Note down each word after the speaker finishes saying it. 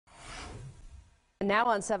Now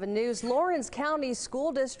on 7 News, Lawrence County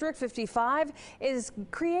School District 55 is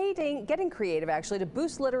getting creative actually to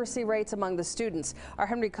boost literacy rates among the students. Our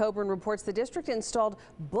Henry Coburn reports the district installed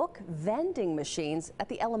book vending machines at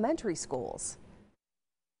the elementary schools.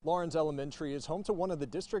 Lawrence Elementary is home to one of the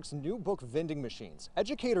district's new book vending machines.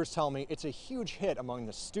 Educators tell me it's a huge hit among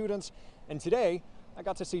the students, and today I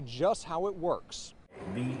got to see just how it works.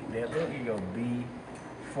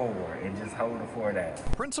 Forward and just hold it for that.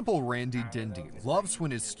 Principal Randy Dendy loves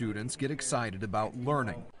when his students get excited about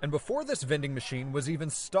learning. And before this vending machine was even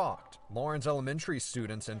stocked, Lawrence Elementary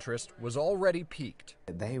students' interest was already piqued.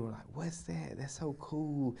 They were like, "What's that? That's so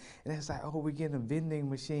cool." And it's like, "Oh, we're getting a vending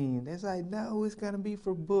machine." It's like, "No, it's gonna be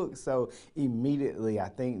for books." So immediately, I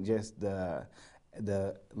think just the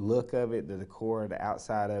look of it, the decor, the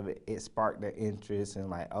outside of it, it sparked their interest and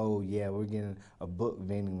like, oh yeah, we're getting a book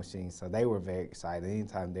vending machine. So they were very excited.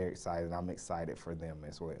 Anytime they're excited, I'm excited for them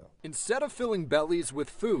as well. Instead of filling bellies with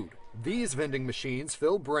food, these vending machines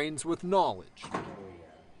fill brains with knowledge.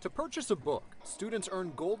 To purchase a book, students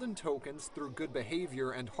earn golden tokens through good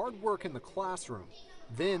behavior and hard work in the classroom.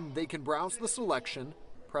 Then they can browse the selection,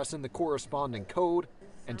 press in the corresponding code,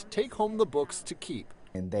 and take home the books to keep.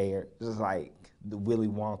 And they're just like the Willy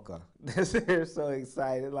Wonka. They're so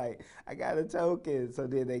excited, like, I got a token. So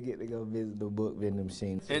then they get to go visit the book vending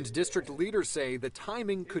machine. And district leaders say the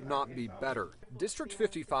timing could not be better. District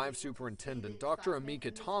 55 Superintendent Dr.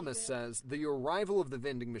 Amika Thomas says the arrival of the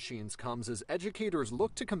vending machines comes as educators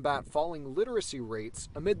look to combat falling literacy rates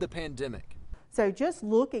amid the pandemic. So just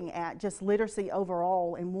looking at just literacy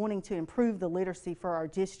overall and wanting to improve the literacy for our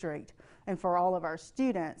district and for all of our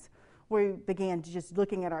students, we began just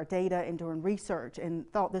looking at our data and doing research and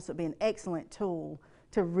thought this would be an excellent tool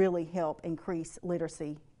to really help increase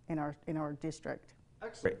literacy in our district.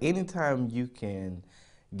 Anytime you can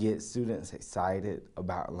get students excited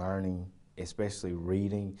about learning, especially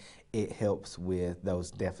reading, it helps with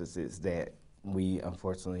those deficits that we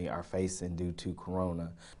unfortunately are facing due to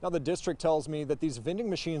Corona. Now the district tells me that these vending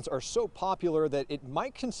machines are so popular that it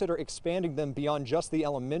might consider expanding them beyond just the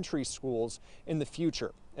elementary schools in the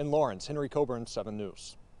future. In Lawrence, Henry Coburn, 7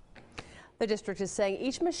 News. The district is saying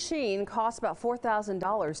each machine costs about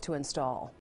 $4,000 to install.